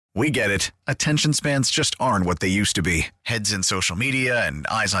We get it. Attention spans just aren't what they used to be. Heads in social media and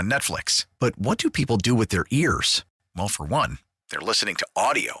eyes on Netflix. But what do people do with their ears? Well, for one, they're listening to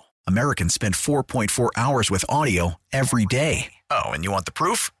audio. Americans spend 4.4 hours with audio every day. Oh, and you want the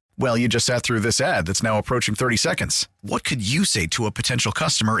proof? Well, you just sat through this ad that's now approaching 30 seconds. What could you say to a potential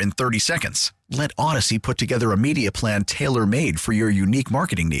customer in 30 seconds? Let Odyssey put together a media plan tailor-made for your unique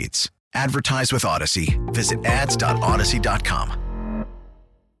marketing needs. Advertise with Odyssey. Visit ads.odyssey.com.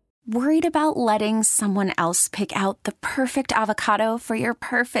 Worried about letting someone else pick out the perfect avocado for your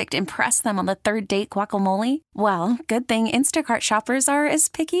perfect impress them on the third date guacamole? Well, good thing Instacart shoppers are as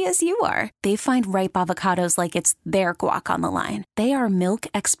picky as you are. They find ripe avocados like it's their guac on the line. They are milk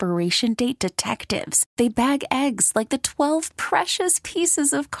expiration date detectives. They bag eggs like the 12 precious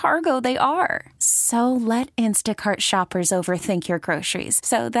pieces of cargo they are. So let Instacart shoppers overthink your groceries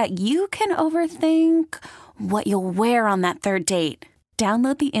so that you can overthink what you'll wear on that third date.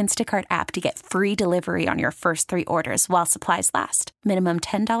 Download the Instacart app to get free delivery on your first 3 orders while supplies last. Minimum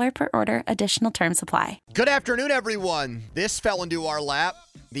 $10 per order. Additional terms apply. Good afternoon, everyone. This fell into our lap.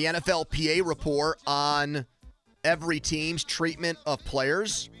 The NFLPA report on every team's treatment of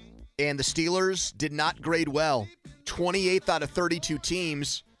players. And the Steelers did not grade well. 28th out of 32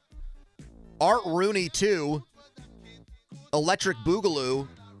 teams. Art Rooney, too. Electric Boogaloo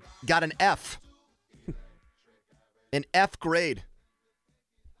got an F. An F grade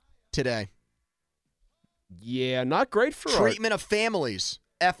today. Yeah, not great for Treatment of families,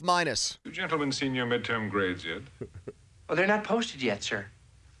 F-. You gentlemen seen your midterm grades yet? Oh, they're not posted yet, sir.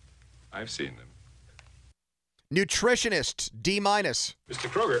 I've seen them. Nutritionist, D-. Mr.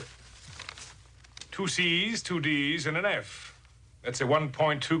 Kroger, 2 C's, 2 D's, and an F. That's a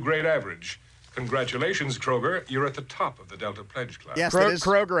 1.2 grade average. Congratulations, Kroger. You're at the top of the Delta Pledge Club. Yes,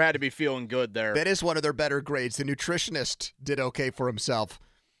 Kroger had to be feeling good there. That is one of their better grades. The nutritionist did okay for himself.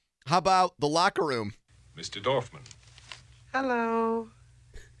 How about the locker room? Mr. Dorfman. Hello.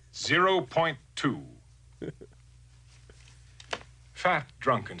 0.2. Fat,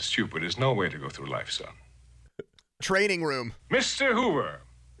 drunk, and stupid is no way to go through life, son. Training room. Mr. Hoover,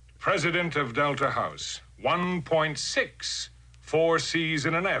 president of Delta House. 1.6. 4 C's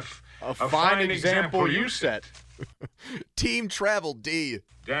and an F. A fine example you set. Team travel, D.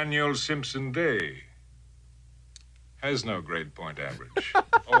 Daniel Simpson Day. Has no grade point average.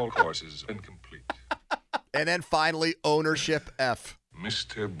 All courses incomplete. And then finally, ownership, F.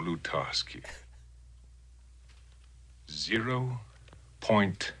 Mr. Blutowski.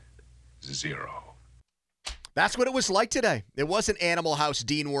 0.0. That's what it was like today. It was an Animal House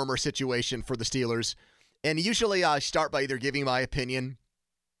Dean Wormer situation for the Steelers. And usually I start by either giving my opinion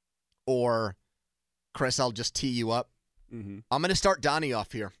or, Chris, I'll just tee you up. Mm-hmm. I'm going to start Donny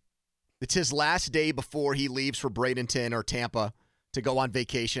off here. It's his last day before he leaves for Bradenton or Tampa to go on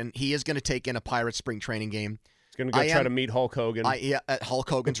vacation. He is going to take in a Pirates spring training game. He's going to go try to meet Hulk Hogan. At Hulk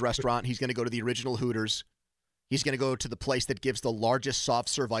Hogan's restaurant. He's going to go to the original Hooters. He's going to go to the place that gives the largest soft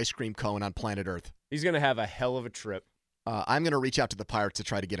serve ice cream cone on planet Earth. He's going to have a hell of a trip. I'm going to reach out to the Pirates to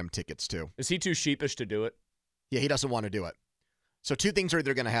try to get him tickets, too. Is he too sheepish to do it? Yeah, he doesn't want to do it. So 2 things are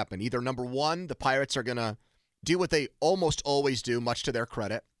either going to happen. Either, number 1, the Pirates are going to do what they almost always do, much to their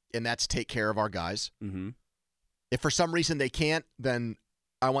credit, and that's take care of our guys. Mm-hmm. If for some reason they can't, then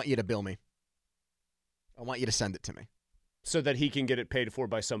I want you to bill me. I want you to send it to me. So that he can get it paid for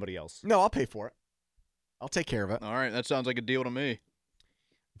by somebody else. No, I'll pay for it. I'll take care of it. All right, that sounds like a deal to me.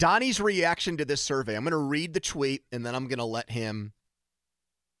 Donnie's reaction to this survey. I'm going to read the tweet, and then I'm going to let him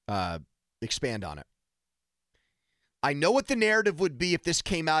expand on it. I know what the narrative would be if this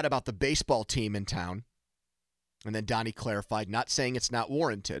came out about the baseball team in town. And then Donnie clarified, not saying it's not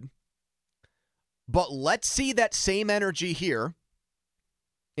warranted. But let's see that same energy here.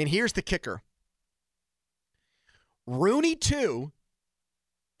 And here's the kicker. Rooney, too,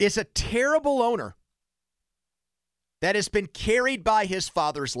 is a terrible owner that has been carried by his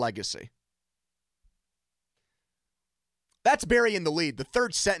father's legacy. That's burying the lead. The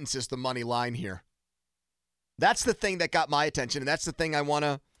third sentence is the money line here. That's the thing that got my attention, and that's the thing I want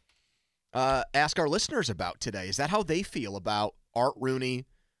to ask our listeners about today. Is that how they feel about Art Rooney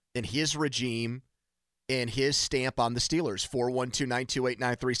and his regime and his stamp on the Steelers?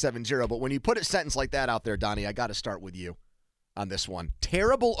 412-928-9370. But when you put a sentence like that out there, Donnie, I got to start with you on this one.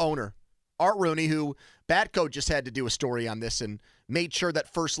 Terrible owner. Art Rooney, who Batco just had to do a story on this and made sure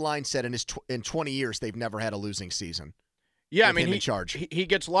that first line said in 20 years they've never had a losing season. Yeah, I mean, he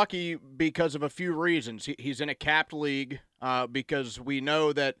gets lucky because of a few reasons. He's in a capped league because we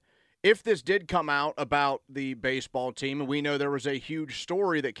know that if this did come out about the baseball team, and we know there was a huge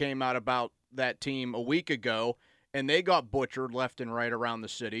story that came out about that team a week ago, and they got butchered left and right around the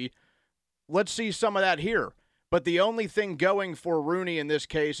city. Let's see some of that here. But the only thing going for Rooney in this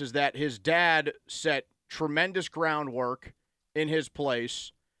case is that his dad set tremendous groundwork in his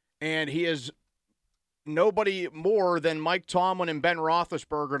place, and he is nobody more than Mike Tomlin and Ben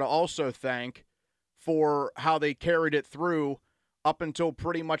Roethlisberger to also thank for how they carried it through up until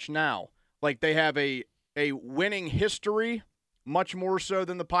pretty much now. Like, they have a winning history, much more so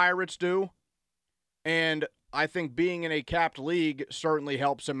than the Pirates do, and I think being in a capped league certainly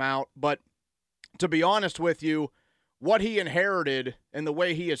helps him out. But to be honest with you, what he inherited and the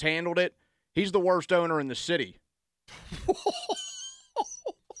way he has handled it, he's the worst owner in the city.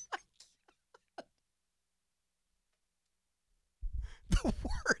 The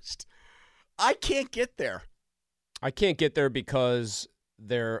worst. I can't get there. I can't get there because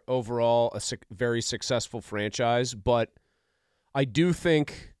they're overall a very successful franchise, but I do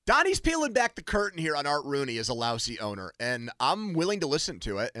think Donnie's peeling back the curtain here on Art Rooney as a lousy owner, and I'm willing to listen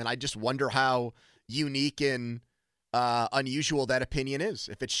to it, and I just wonder how unique and unusual that opinion is,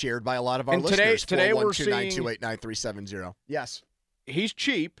 if it's shared by a lot of our listeners. Today we're seeing 412-928-9370. Yes. He's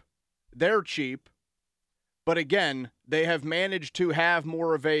cheap. They're cheap. But again, they have managed to have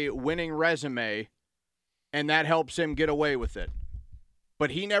more of a winning resume, and that helps him get away with it.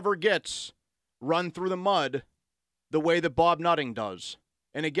 But he never gets run through the mud the way that Bob Nutting does.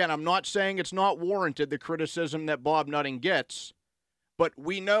 And again, I'm not saying it's not warranted, the criticism that Bob Nutting gets, but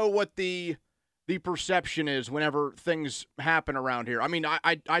we know what the perception is whenever things happen around here. I mean,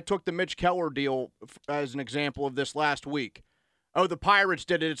 I took the Mitch Keller deal as an example of this last week. Oh, the Pirates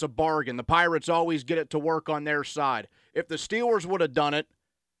did it. It's a bargain. The Pirates always get it to work on their side. If the Steelers would have done it,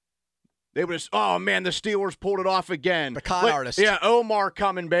 they would have, oh, man, the Steelers pulled it off again. The con artist. Yeah, Omar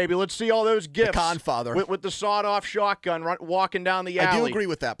coming, baby. Let's see all those gifts. The con father. With the sawed-off shotgun walking down the alley. I do agree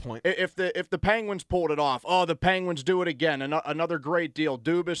with that point. If the Penguins pulled it off, oh, the Penguins do it again. Another great deal.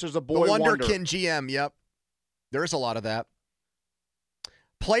 Dubas is a boy wonder. The Wonderkin GM, yep. There's a lot of that.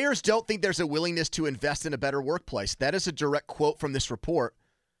 Players don't think there's a willingness to invest in a better workplace. That is a direct quote from this report.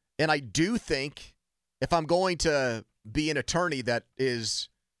 And I do think if I'm going to be an attorney that is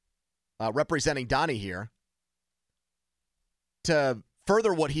representing Donny here, to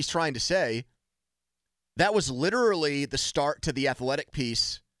further what he's trying to say, that was literally the start to the Athletic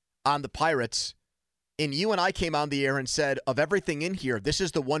piece on the Pirates. And you and I came on the air and said, of everything in here, this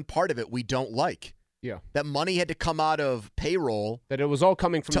is the one part of it we don't like. Yeah. That money had to come out of payroll. That it was all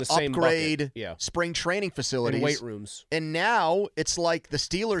coming from to the same upgrade bucket. spring training facilities. And weight rooms. And now it's like the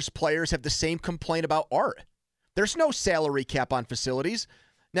Steelers players have the same complaint about Art. There's no salary cap on facilities.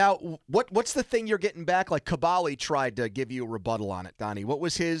 Now, what's the thing you're getting back? Like Kabali tried to give you a rebuttal on it, Donnie. What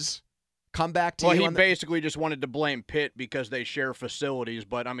was his comeback to you? Well, he basically just wanted to blame Pitt because they share facilities,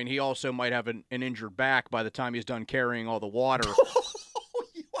 but, I mean, he also might have an injured back by the time he's done carrying all the water.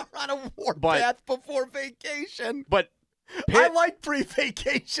 You are on a warpath before vacation. But Pitt, I like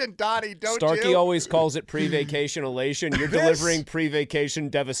pre-vacation, Donnie, don't Starkey you? always calls it pre-vacation elation. You're delivering pre-vacation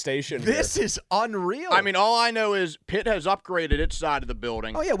devastation. This is unreal. I mean, all I know is Pitt has upgraded its side of the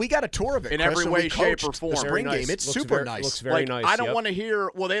building. Oh, yeah, we got a tour of it, in Chris, every and way, we shape, or coached form. the spring Very game. nice. It's Looks super very, nice. Looks very nice. I don't yep. want to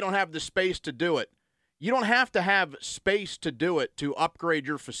hear, well, they don't have the space to do it. You don't have to have space to do it to upgrade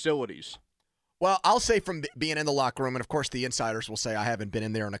your facilities. Well, I'll say from being in the locker room, and of course the insiders will say I haven't been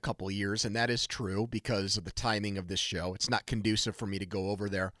in there in a couple of years, and that is true because of the timing of this show. It's not conducive for me to go over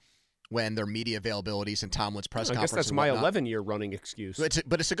there when their media availabilities and Tomlin's press conference. I guess that's my 11-year running excuse.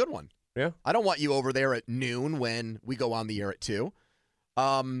 But it's a good one. Yeah. I don't want you over there at noon when we go on the air at 2.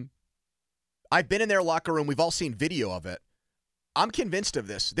 I've been in their locker room. We've all seen video of it. I'm convinced of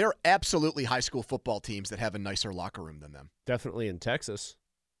this. There are absolutely high school football teams that have a nicer locker room than them. Definitely in Texas.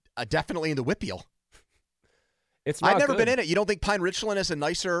 Definitely in the Whitfield. It's not I've never good. been in it. You don't think Pine Richland has a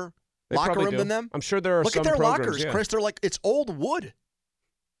nicer They locker probably room do. than them? I'm sure there are Look some at their programs, lockers, yeah. Chris. They're like, it's old wood.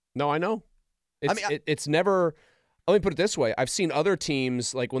 No, I know. It's never. Let me put it this way. I've seen other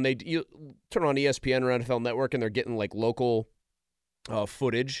teams, like when you turn on ESPN or NFL Network and they're getting like local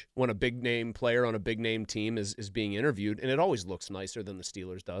footage when a big-name player on a big-name team is being interviewed, and it always looks nicer than the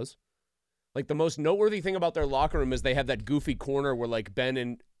Steelers does. Like the most noteworthy thing about their locker room is they have that goofy corner where like Ben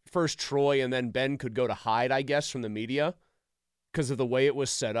and first Troy and then Ben could go to hide, I guess, from the media because of the way it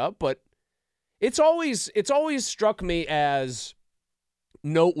was set up. But it's always struck me as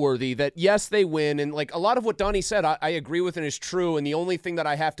noteworthy that, yes, they win. And like a lot of what Donny said, I agree with and is true. And the only thing that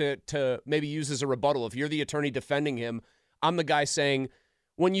I have to maybe use as a rebuttal, if you're the attorney defending him, I'm the guy saying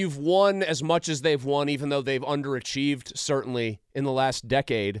when you've won as much as they've won, even though they've underachieved certainly in the last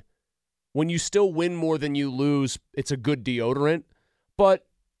decade, when you still win more than you lose, it's a good deodorant. But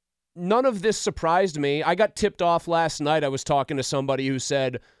none of this surprised me. I got tipped off last night. I was talking to somebody who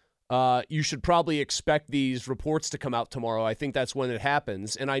said, you should probably expect these reports to come out tomorrow. I think that's when it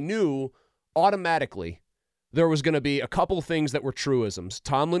happens. And I knew automatically there was going to be a couple things that were truisms.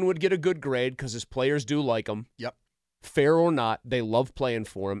 Tomlin would get a good grade because his players do like him. Yep. Fair or not, they love playing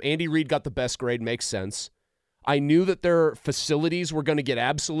for him. Andy Reid got the best grade, makes sense. I knew that their facilities were going to get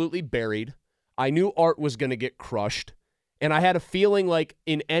absolutely buried. I knew Art was going to get crushed. And I had a feeling like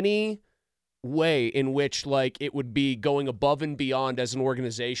in any way in which like it would be going above and beyond as an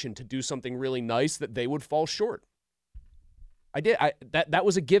organization to do something really nice, that they would fall short. I did. That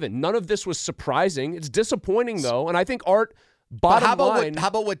was a given. None of this was surprising. It's disappointing, though. And I think Art, bottom line. How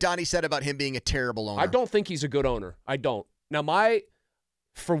about what Donny said about him being a terrible owner? I don't think he's a good owner. I don't. Now,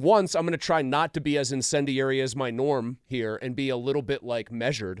 for once, I'm going to try not to be as incendiary as my norm here and be a little bit like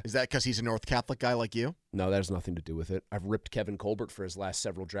measured. Is that because he's a North Catholic guy like you? No, that has nothing to do with it. I've ripped Kevin Colbert for his last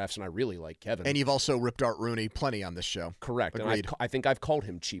several drafts, and I really like Kevin. And you've also ripped Art Rooney plenty on this show. Correct. Agreed. And I think I've called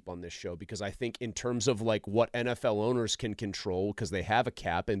him cheap on this show because I think in terms of like what NFL owners can control because they have a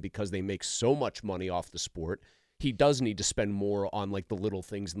cap and because they make so much money off the sport, he does need to spend more on like the little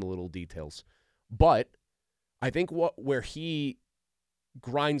things and the little details. But I think where he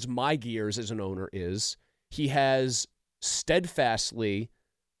grinds my gears as an owner is he has steadfastly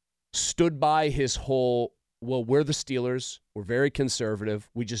stood by his whole, well, we're the Steelers. We're very conservative.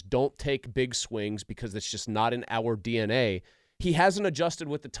 We just don't take big swings because it's just not in our DNA. He hasn't adjusted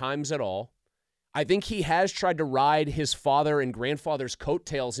with the times at all. I think he has tried to ride his father and grandfather's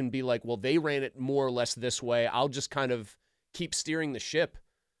coattails and be like, well, they ran it more or less this way. I'll just kind of keep steering the ship.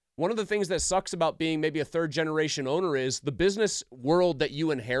 One of the things that sucks about being maybe a third-generation owner is the business world that you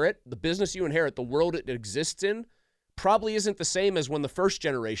inherit, the world it exists in, probably isn't the same as when the first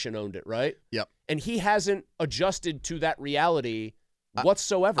generation owned it, right? Yep. And he hasn't adjusted to that reality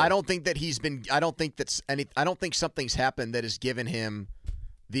whatsoever. I don't think something's happened that has given him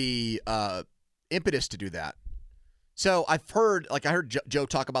the impetus to do that. So I heard Joe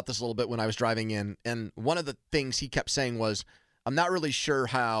talk about this a little bit when I was driving in, and one of the things he kept saying was, I'm not really sure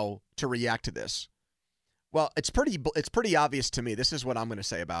how to react to this. Well, it's pretty obvious to me. This is what I'm going to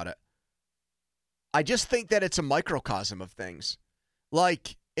say about it. I just think that it's a microcosm of things.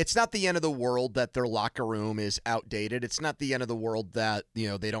 Like, it's not the end of the world that their locker room is outdated. It's not the end of the world that,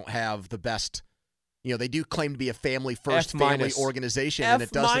 they don't have the best, they do claim to be a family-first family organization, and it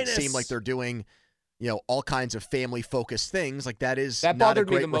doesn't seem like they're doing all kinds of family-focused things. Like that bothered not a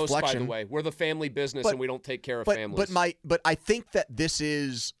great me the most, reflection. by the way. We're the family business, and we don't take care of families. But I think that this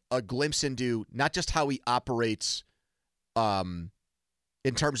is a glimpse into not just how he operates in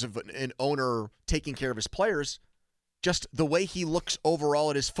terms of an owner taking care of his players, just the way he looks overall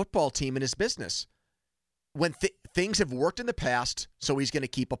at his football team and his business. When things have worked in the past, so he's going to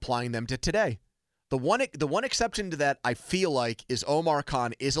keep applying them to today. The one exception to that, I feel like, is Omar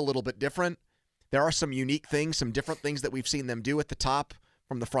Khan is a little bit different. There are some unique things, some different things that we've seen them do at the top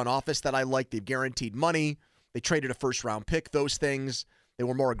from the front office that I like. They've guaranteed money. They traded a first-round pick, those things. They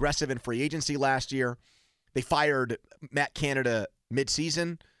were more aggressive in free agency last year. They fired Matt Canada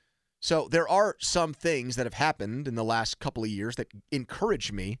mid-season. So there are some things that have happened in the last couple of years that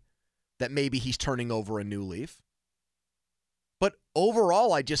encourage me that maybe he's turning over a new leaf. But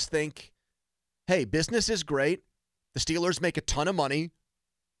overall, I just think, hey, business is great. The Steelers make a ton of money.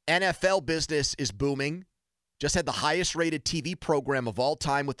 NFL business is booming. Just had the highest rated TV program of all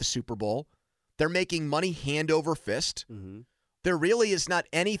time with the Super Bowl. They're making money hand over fist. Mm-hmm. There really is not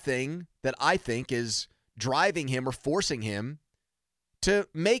anything that I think is driving him or forcing him to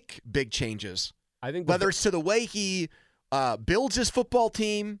make big changes. I think whether it's to the way he builds his football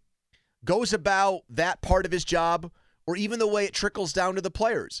team, goes about that part of his job, or even the way it trickles down to the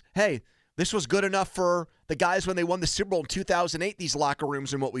players. Hey, this was good enough for the guys when they won the Super Bowl in 2008, these locker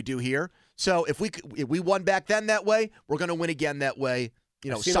rooms and what we do here. So if we won back then that way, we're going to win again that way.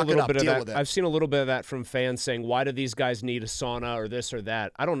 Suck it up, deal with it. I've seen a little bit of that from fans saying, why do these guys need a sauna or this or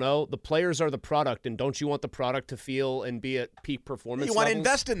that? I don't know. The players are the product, and don't you want the product to feel and be at peak performance levels? You want to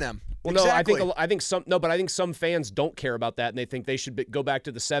invest in them. Well, exactly. no, I think some fans don't care about that, and they think they should go back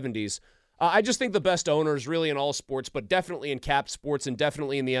to the 70s. I just think the best owners really in all sports, but definitely in cap sports and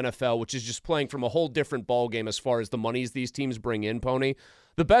definitely in the NFL, which is just playing from a whole different ballgame as far as the monies these teams bring in, Pony.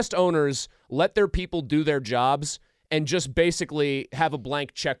 The best owners let their people do their jobs and just basically have a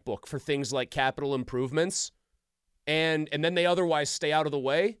blank checkbook for things like capital improvements, and then they otherwise stay out of the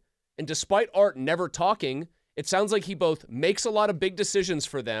way. And despite Art never talking, it sounds like he both makes a lot of big decisions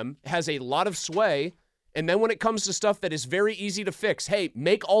for them, has a lot of sway, and then when it comes to stuff that is very easy to fix, hey,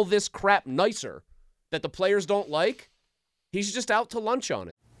 make all this crap nicer that the players don't like, he's just out to lunch on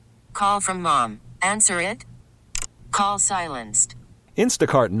it. Call from mom. Answer it. Call silenced.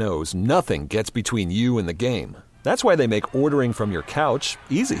 Instacart knows nothing gets between you and the game. That's why they make ordering from your couch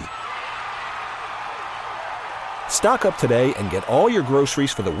easy. Stock up today and get all your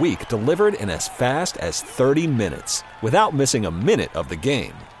groceries for the week delivered in as fast as 30 minutes without missing a minute of the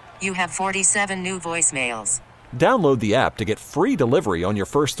game. You have 47 new voicemails. Download the app to get free delivery on your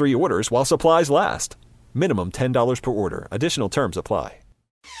first 3 orders while supplies last. Minimum $10 per order. Additional terms apply.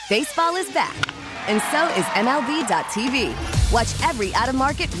 Baseball is back, and so is MLB.tv. Watch every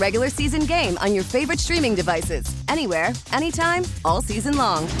out-of-market regular season game on your favorite streaming devices, anywhere, anytime, all season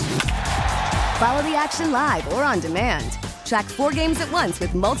long. Follow the action live or on demand. Track 4 games at once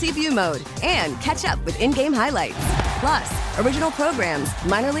with multi-view mode and catch up with in-game highlights. Plus, original programs,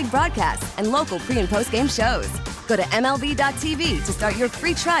 minor league broadcasts, and local pre- and post-game shows. Go to MLB.tv to start your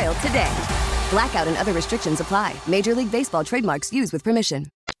free trial today. Blackout and other restrictions apply. Major League Baseball trademarks used with permission.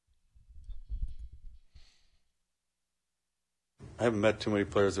 I haven't met too many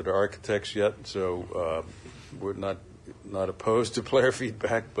players that are architects yet, so we're not opposed to player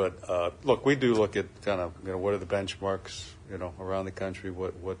feedback. But look, we do look at kind of what are the benchmarks around the country,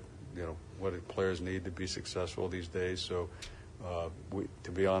 what do players need to be successful these days. So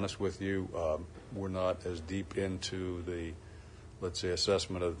to be honest with you, we're not as deep into the, let's say,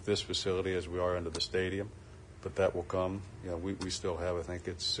 assessment of this facility as we are into the stadium, but that will come. We still have, I think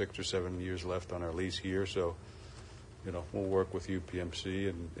it's 6 or 7 years left on our lease here, so we'll work with UPMC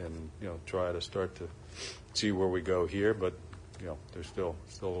and try to start to see where we go here, but there's still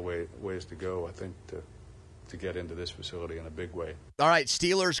a ways to go, I think, to get into this facility in a big way. All right,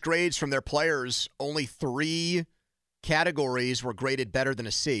 Steelers grades from their players, only 3 categories were graded better than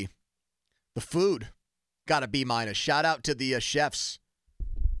a C. The food got a B-. Shout out to the chefs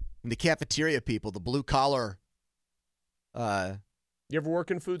and the cafeteria people, the blue-collar. You ever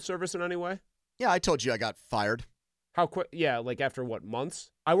work in food service in any way? Yeah, I told you I got fired. How quick? Yeah, like after what, months?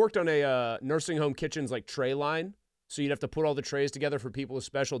 I worked on a nursing home kitchen's like tray line, so you'd have to put all the trays together for people with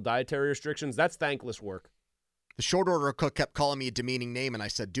special dietary restrictions. That's thankless work. The short order cook kept calling me a demeaning name, and I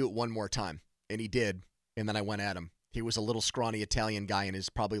said, do it one more time. And he did, and then I went at him. He was a little scrawny Italian guy in his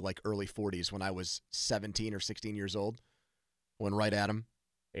probably like early 40s when I was 17 or 16 years old. Went right at him,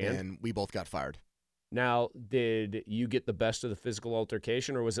 and we both got fired. Now, did you get the best of the physical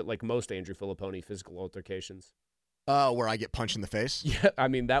altercation, or was it like most Andrew Filipponi physical altercations? Where I get punched in the face? Yeah, I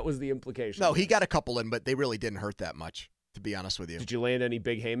mean, that was the implication. No, he got a couple in, but they really didn't hurt that much, to be honest with you. Did you land any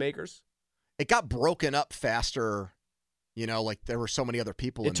big haymakers? It got broken up faster, like there were so many other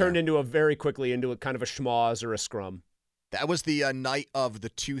people in there. It turned into very quickly into a kind of a schmoz or a scrum. That was the night of the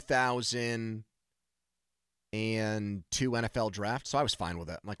 2002 NFL draft, so I was fine with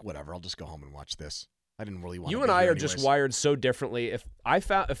it. I'm like, whatever, I'll just go home and watch this. I didn't really want to. You and I are just wired so differently. If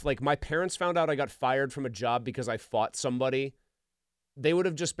like my parents found out I got fired from a job because I fought somebody, they would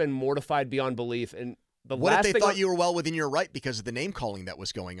have just been mortified beyond belief. And what if they thought you were well within your right because of the name calling that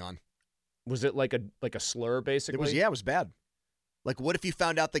was going on? Was it like a slur, basically? It was. Yeah, it was bad. Like, what if you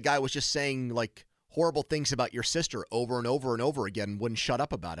found out the guy was just saying like horrible things about your sister over and over and over again, wouldn't shut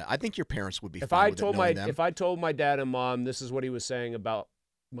up about it? I think your parents would be. If I told my dad and mom this is what he was saying about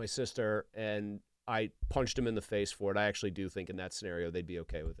my sister, and I punched him in the face for it, I actually do think in that scenario they'd be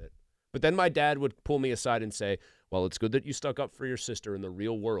okay with it. But then my dad would pull me aside and say, well, it's good that you stuck up for your sister. In the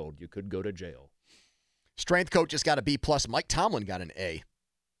real world, you could go to jail. Strength coach just got a B+. Mike Tomlin got an A.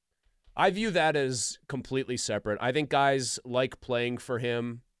 I view that as completely separate. I think guys like playing for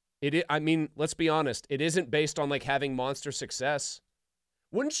him. I mean, let's be honest. It isn't based on like having monster success.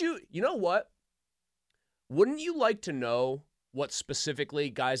 Wouldn't you know what? Wouldn't you like to know what specifically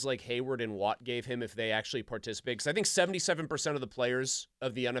guys like Hayward and Watt gave him if they actually participated? Because I think 77% of the players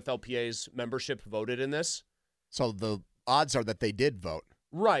of the NFLPA's membership voted in this. So the odds are that they did vote.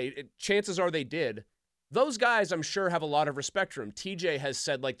 Right. Chances are they did. Those guys, I'm sure, have a lot of respect for him. TJ has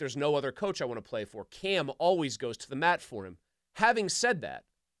said, like, there's no other coach I want to play for. Cam always goes to the mat for him. Having said that,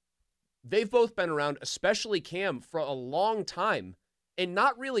 they've both been around, especially Cam, for a long time and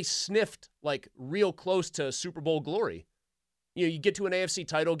not really sniffed, like, real close to Super Bowl glory. You get to an AFC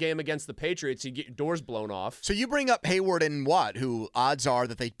title game against the Patriots, you get your doors blown off. So you bring up Hayward and Watt, who odds are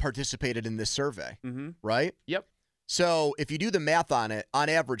that they participated in this survey, right? Yep. So if you do the math on it, on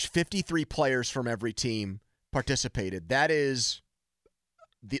average, 53 players from every team participated. That is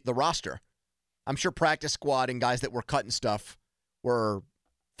the roster. I'm sure practice squad and guys that were cutting stuff were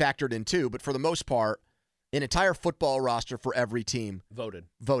factored in too, but for the most part, an entire football roster for every team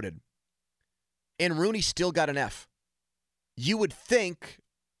voted. And Rooney still got an F. You would think,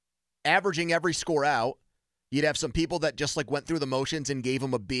 averaging every score out, You'd have some people that just went through the motions and gave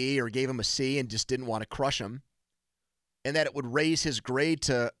him a B or gave him a C and just didn't want to crush him. And that it would raise his grade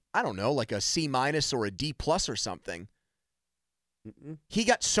to, I don't know, like a C- or a D+ or something. He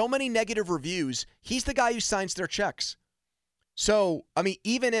got so many negative reviews. He's the guy who signs their checks. So, I mean,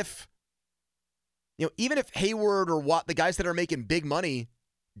 even if Hayward or Watt, the guys that are making big money,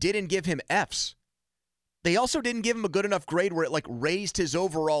 didn't give him Fs, they also didn't give him a good enough grade where it raised his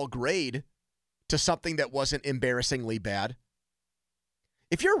overall grade to something that wasn't embarrassingly bad.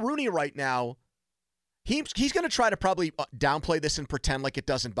 If you're Rooney right now, he's going to try to probably downplay this and pretend like it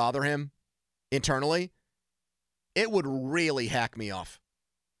doesn't bother him internally. It would really hack me off.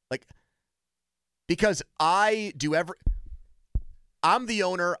 Because I'm the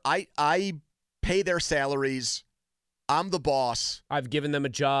owner. I pay their salaries. I'm the boss. I've given them a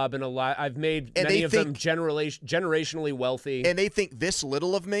job and a lot. I've made many of them generationally wealthy. And they think this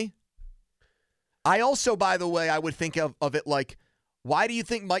little of me. I also, by the way, I would think of it like, why do you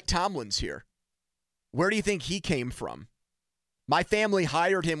think Mike Tomlin's here? Where do you think he came from? My family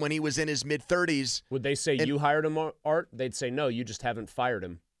hired him when he was in his mid-30s. Would they say you hired him, Art? They'd say, no, you just haven't fired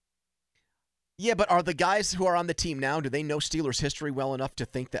him. Yeah, but are the guys who are on the team now, do they know Steelers history well enough to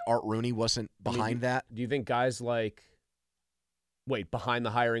think that Art Rooney wasn't behind that? Do you think guys behind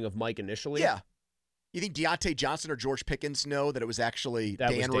the hiring of Mike initially? Yeah. You think Deontay Johnson or George Pickens know that it was actually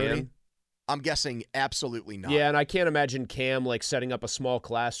Dan Rooney? I'm guessing absolutely not. Yeah, and I can't imagine Cam setting up a small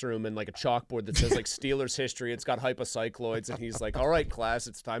classroom and a chalkboard that says Steelers history. It's got hypocycloids, and he's like, all right, class,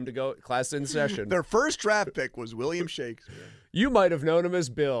 it's time to go. Class in session. Their first draft pick was William Shakespeare. You might have known him as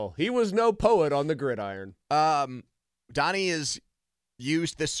Bill. He was no poet on the gridiron. Donny has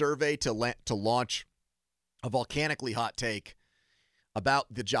used this survey to launch a volcanically hot take about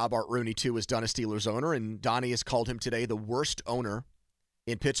the job Art Rooney, too, has done as Steelers owner, and Donny has called him today the worst owner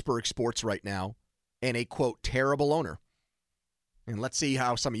in Pittsburgh sports right now, and a, quote, terrible owner. And let's see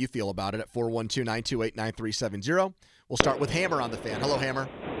how some of you feel about it at 412-928-9370. We'll start with Hammer on the Fan. Hello, Hammer.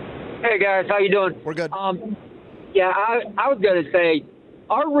 Hey, guys. How you doing? We're good. Yeah, I was going to say,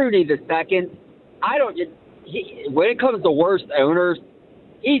 Art Rooney II, when it comes to worst owners,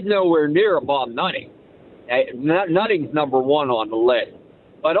 he's nowhere near above Nutting. Nutting's number one on the list.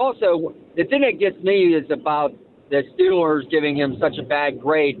 But also, the thing that gets me is about the Steelers giving him such a bad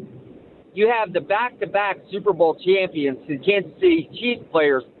grade. You have the back-to-back Super Bowl champions, the Kansas City Chiefs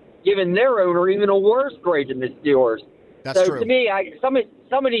players, giving their owner even a worse grade than the Steelers. That's true. To me, some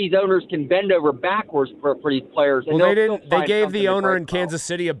of these owners can bend over backwards for these players. And well, they didn't. They gave the owner in Kansas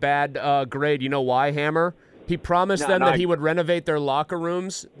City a bad grade. You know why, Hammer? He promised them that he would renovate their locker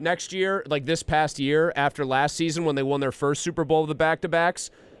rooms next year, this past year after last season when they won their first Super Bowl of the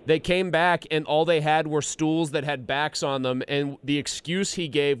back-to-backs. They came back, and all they had were stools that had backs on them, and the excuse he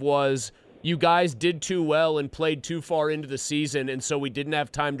gave was, you guys did too well and played too far into the season, and so we didn't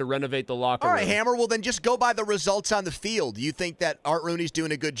have time to renovate the locker room. All right, Hammer, well, then just go by the results on the field. You think that Art Rooney's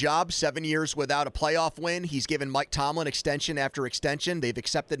doing a good job? 7 years without a playoff win. He's given Mike Tomlin extension after extension. They've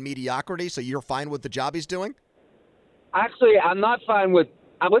accepted mediocrity, so you're fine with the job he's doing? Actually, I'm not fine with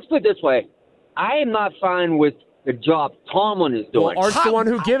let's put it this way. I am not fine with the job Tomlin is doing. Well, Art's the one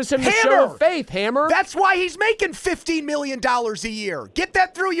who gives him the show of faith, Hammer. That's why he's making $15 million a year. Get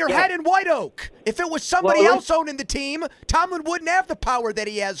that through your head in White Oak. If it was somebody else owning the team, Tomlin wouldn't have the power that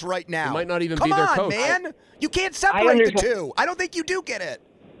he has right now. He might not even be their coach. Come on, man. You can't separate the two. I don't think you do get it.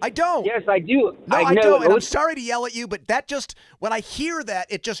 I don't. Yes, I do. No, I don't. And I'm sorry to yell at you, but that just, when I hear that,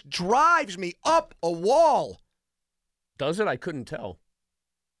 it just drives me up a wall. Does it? I couldn't tell.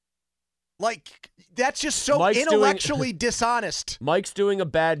 That's just so intellectually dishonest. Mike's doing a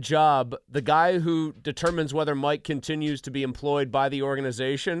bad job. The guy who determines whether Mike continues to be employed by the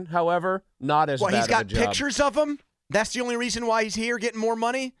organization, however, not as bad of a job. Well, he's got pictures of him? That's the only reason why he's here, getting more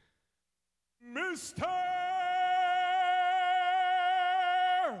money? Mr.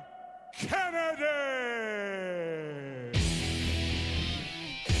 Kennedy!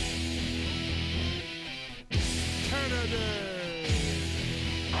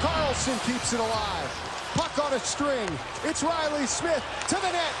 Carlson keeps it alive. Puck on a string. It's Riley Smith to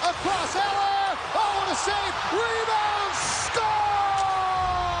the net. Across Eller. Oh, what a save. Rebound. Score!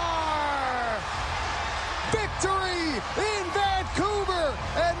 Victory in Vancouver.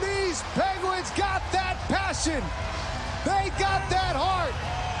 And these Penguins got that passion. They got that heart.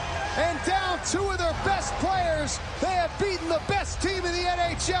 And down two of their best players, they have beaten the best team in the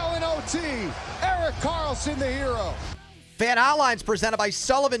NHL in OT. Erik Karlsson, the hero. Fan Hotlines presented by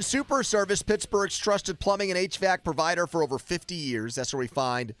Sullivan Super Service, Pittsburgh's trusted plumbing and HVAC provider for over 50 years. That's where we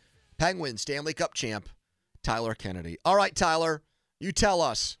find Penguin Stanley Cup champ Tyler Kennedy. All right, Tyler, you tell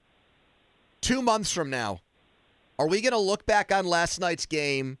us. 2 months from now, Are we going to look back on last night's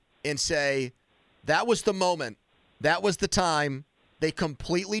game and say, that was the moment, that was the time, they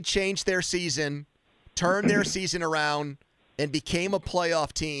completely changed their season, turned their season around, and became a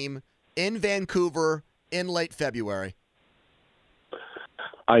playoff team in Vancouver in late February?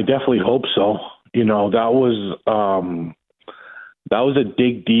 I definitely hope so. That was a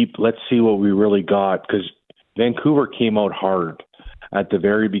dig deep. Let's see what we really got, because Vancouver came out hard at the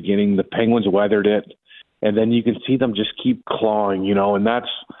very beginning. The Penguins weathered it, and then you can see them just keep clawing, and that's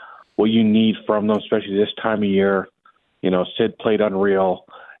what you need from them, especially this time of year. Sid played unreal.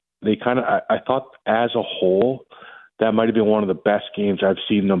 They I thought as a whole, that might have been one of the best games I've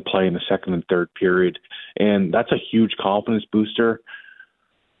seen them play in the second and third period, and that's a huge confidence booster.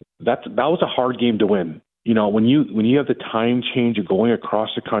 That was a hard game to win. When you have the time change of going across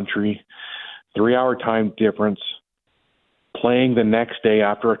the country, 3-hour time difference, playing the next day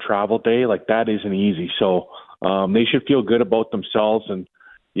after a travel day, like that isn't easy. So they should feel good about themselves. And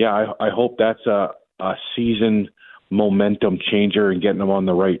yeah, I hope that's a season momentum changer and getting them on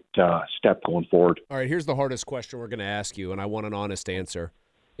the right step going forward. All right, here's the hardest question we're going to ask you, and I want an honest answer.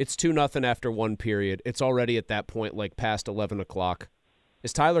 It's 2-0 after one period. It's already at that point like past 11 o'clock.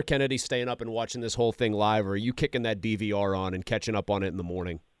 Is Tyler Kennedy staying up and watching this whole thing live, or are you kicking that DVR on and catching up on it in the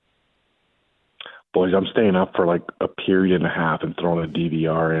morning? Boys, I'm staying up for like a period and a half and throwing a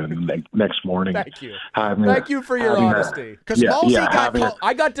DVR in next morning. Thank you. Thank you for your honesty. Because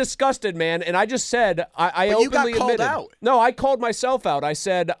I got disgusted, man, and I just said, I openly you got called admitted. Out. No, I called myself out. I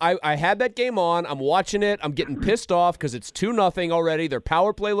said, I had that game on. I'm watching it. I'm getting pissed off because it's 2-0 already. Their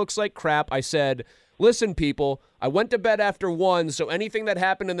power play looks like crap. I said, listen, people, I went to bed after 1, so anything that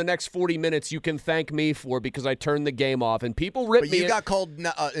happened in the next 40 minutes you can thank me for because I turned the game off. And people ripped me. But you got called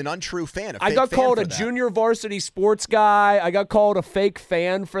an untrue fan. I got called a junior varsity sports guy. I got called a fake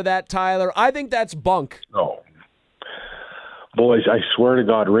fan for that, Tyler. I think that's bunk. Oh. Boys, I swear to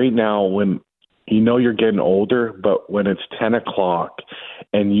God, right now, when you're getting older, but when it's 10 o'clock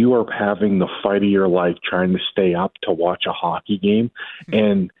and you are having the fight of your life trying to stay up to watch a hockey game,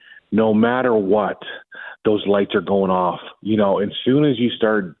 and no matter what, those lights are going off. As soon as you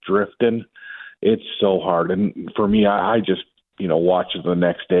start drifting, it's so hard. And for me, I just, watch it the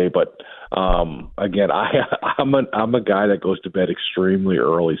next day. But again, I'm a guy that goes to bed extremely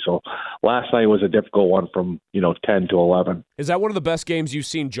early. So last night was a difficult one from, 10 to 11. Is that one of the best games you've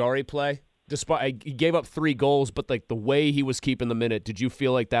seen Jari play? Despite he gave up 3 goals, but like the way he was keeping the minute, did you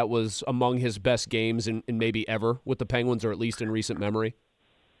feel like that was among his best games in maybe ever with the Penguins, or at least in recent memory?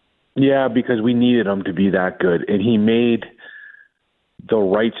 Yeah, because we needed him to be that good, and he made the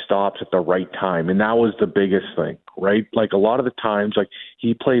right stops at the right time, and that was the biggest thing, right? Like a lot of the times, like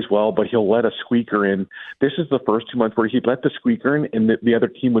he plays well, but he'll let a squeaker in. This is the first 2 months where he'd let the squeaker in, and the other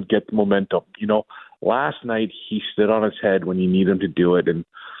team would get the momentum. Last night he stood on his head when you need him to do it, and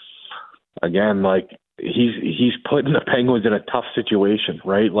again, like he's putting the Penguins in a tough situation,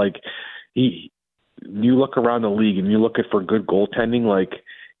 right? Like you look around the league and you look for good goaltending, like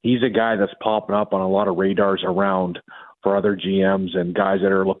he's a guy that's popping up on a lot of radars around for other GMs and guys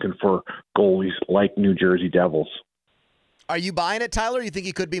that are looking for goalies like New Jersey Devils. Are you buying it, Tyler? You think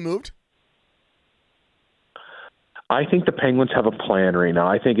he could be moved? I think the Penguins have a plan right now.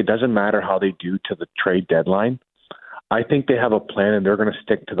 I think it doesn't matter how they do to the trade deadline. I think they have a plan, and they're going to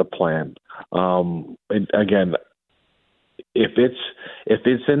stick to the plan. And again, if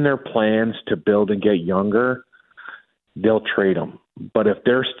it's in their plans to build and get younger, they'll trade them. But if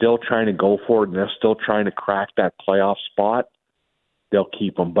they're still trying to go for it and they're still trying to crack that playoff spot, they'll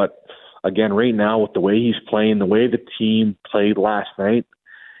keep him. But again, right now, with the way he's playing, the way the team played last night,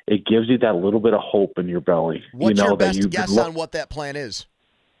 it gives you that little bit of hope in your belly. What's your best guess on what that plan is?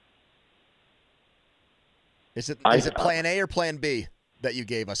 Is it plan A or plan B that you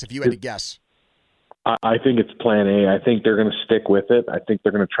gave us, if you had to guess? I think it's plan A. I think they're going to stick with it. I think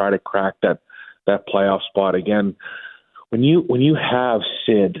they're going to try to crack that playoff spot again. When you have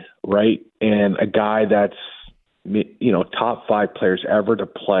Sid, right, and a guy that's top 5 players ever to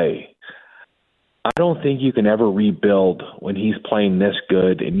play, I don't think you can ever rebuild when he's playing this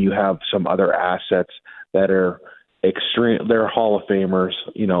good and you have some other assets that are extreme. They're Hall of Famers,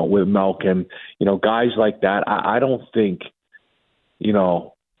 with Malkin, guys like that. I don't think,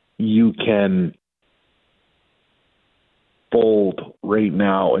 you can fold right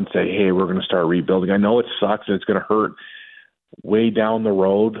now and say, hey, we're going to start rebuilding. I know it sucks and it's going to hurt way down the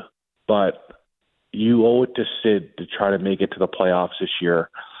road, but you owe it to Sid to try to make it to the playoffs this year,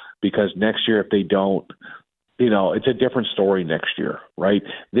 because next year, if they don't, it's a different story next year, right?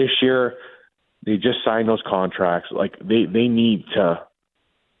 This year, they just signed those contracts. Like they need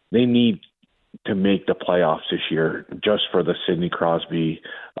to make the playoffs this year, just for the Sidney Crosby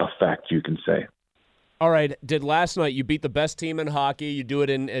effect, you can say. All right, did last night, you beat the best team in hockey. You do it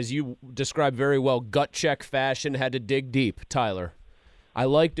in, as you described very well, gut check fashion, had to dig deep, Tyler. I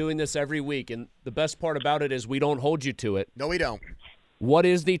like doing this every week, and the best part about it is we don't hold you to it. No, we don't. What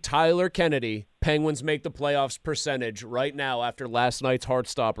is the Tyler Kennedy Penguins make the playoffs percentage right now after last night's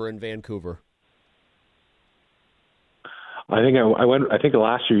Heartstopper in Vancouver? I think I went. I think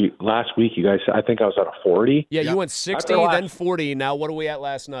last week you guys. I think I was at a 40. Yeah, you went 60, then 40. Now what are we at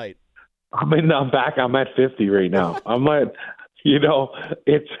last night? I'm back. I'm at 50 right now. I'm at,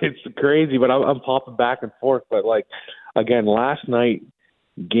 it's crazy, but I'm popping back and forth. But like, again, last night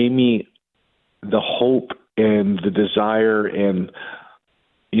gave me the hope and the desire and,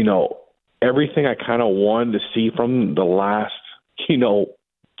 everything I kind of wanted to see from the last,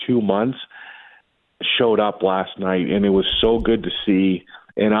 2 months showed up last night, and it was so good to see.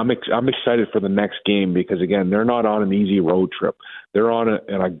 And I'm excited for the next game because, again, they're not on an easy road trip. They're on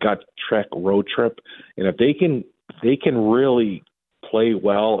a gut trek road trip, and if they can really play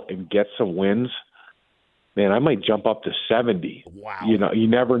well and get some wins, man, I might jump up to 70. Wow. You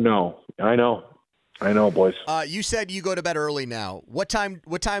never know. I know, boys. You said you go to bed early now. What time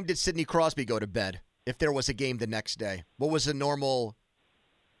did Sidney Crosby go to bed if there was a game the next day? What was a normal,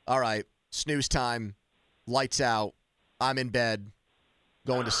 all right, snooze time, lights out, I'm in bed,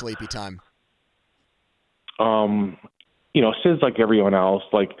 going to sleepy time? Sid's like everyone else.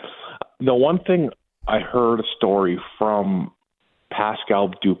 Like, the one thing I heard a story from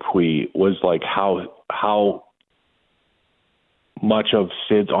Pascal Dupuis was like how much of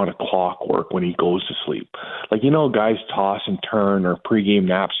Sid's on a clockwork when he goes to sleep. Like, guys toss and turn or pregame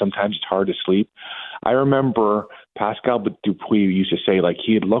naps. Sometimes it's hard to sleep. I remember Pascal Dupuis used to say, like,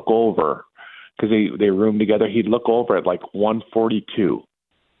 he'd look over because they roomed together. He'd look over at like 1:42.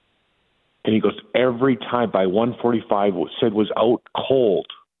 And he goes, every time by 1:45, Sid was out cold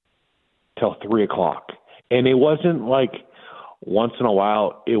till 3 o'clock. And it wasn't like once in a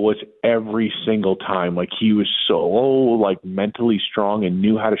while. It was every single time. Like, he was so, like, mentally strong and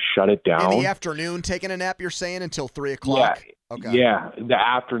knew how to shut it down. In the afternoon, taking a nap, you're saying, until 3 o'clock? Yeah. Okay. Yeah, the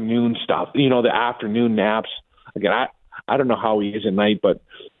afternoon stuff. The afternoon naps. Again, I don't know how he is at night, but,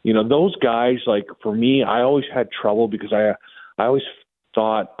 those guys, like, for me, I always had trouble because I always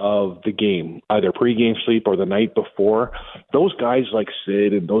thought of the game, either pregame sleep or the night before. Those guys like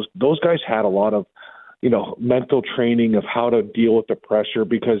Sid and those guys had a lot of, mental training of how to deal with the pressure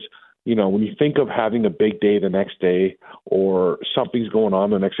because, when you think of having a big day the next day or something's going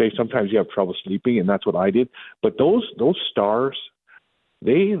on the next day, sometimes you have trouble sleeping, and that's what I did. But those stars,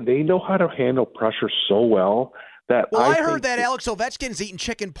 they know how to handle pressure so well. Well, I heard that Alex Ovechkin's eating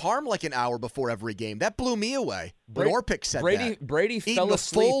chicken parm like an hour before every game. That blew me away. Orpik said Brady fell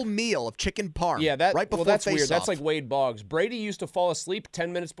asleep. A full meal of chicken parm. Yeah, right before that's face-off. weird. That's like Wade Boggs. Brady used to fall asleep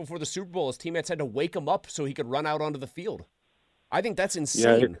 10 minutes before the Super Bowl. His teammates had to wake him up so he could run out onto the field. I think that's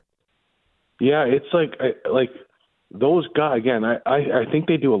insane. Yeah, it's like those guys. Again, I think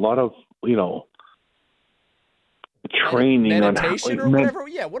they do a lot of training meditation or whatever.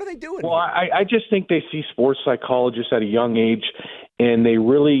 Yeah, what are they doing? Well, I just think they see sports psychologists at a young age, and they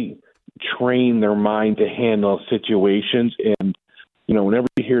really train their mind to handle situations. And whenever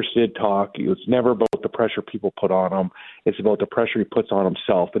you hear Sid talk, it's never about the pressure people put on him. It's about the pressure he puts on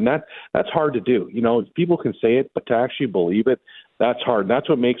himself, and that's hard to do. People can say it, but to actually believe it, that's hard. That's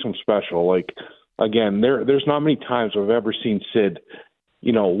what makes him special. Like, again, there's not many times I've ever seen Sid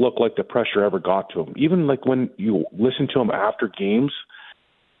look like the pressure ever got to him. Even like when you listen to him after games,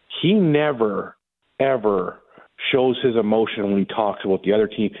 he never, ever shows his emotion when he talks about the other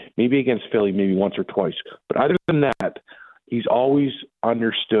team, maybe against Philly, maybe once or twice. But other than that, he's always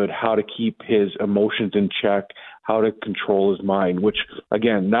understood how to keep his emotions in check, how to control his mind, which,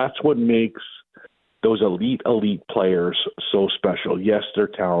 again, that's what makes those elite players so special. Yes, they're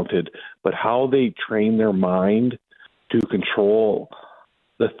talented, but how they train their mind to control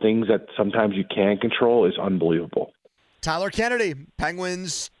the things that sometimes you can't control is unbelievable. Tyler Kennedy,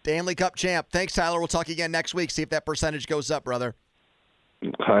 Penguins Stanley Cup champ. Thanks, Tyler. We'll talk again next week. See if that percentage goes up, brother.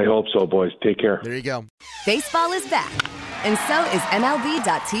 I hope so, boys. Take care. There you go. Baseball is back, and so is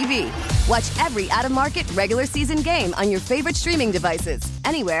MLB.tv. Watch every out-of-market regular season game on your favorite streaming devices,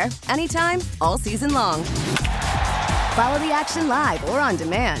 anywhere, anytime, all season long. Follow the action live or on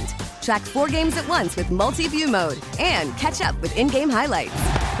demand. Track 4 games at once with multi-view mode and catch up with in-game highlights.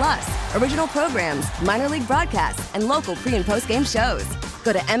 Plus, original programs, minor league broadcasts, and local pre- and post-game shows.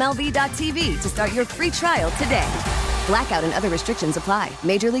 Go to MLB.tv to start your free trial today. Blackout and other restrictions apply.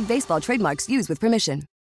 Major League Baseball trademarks used with permission.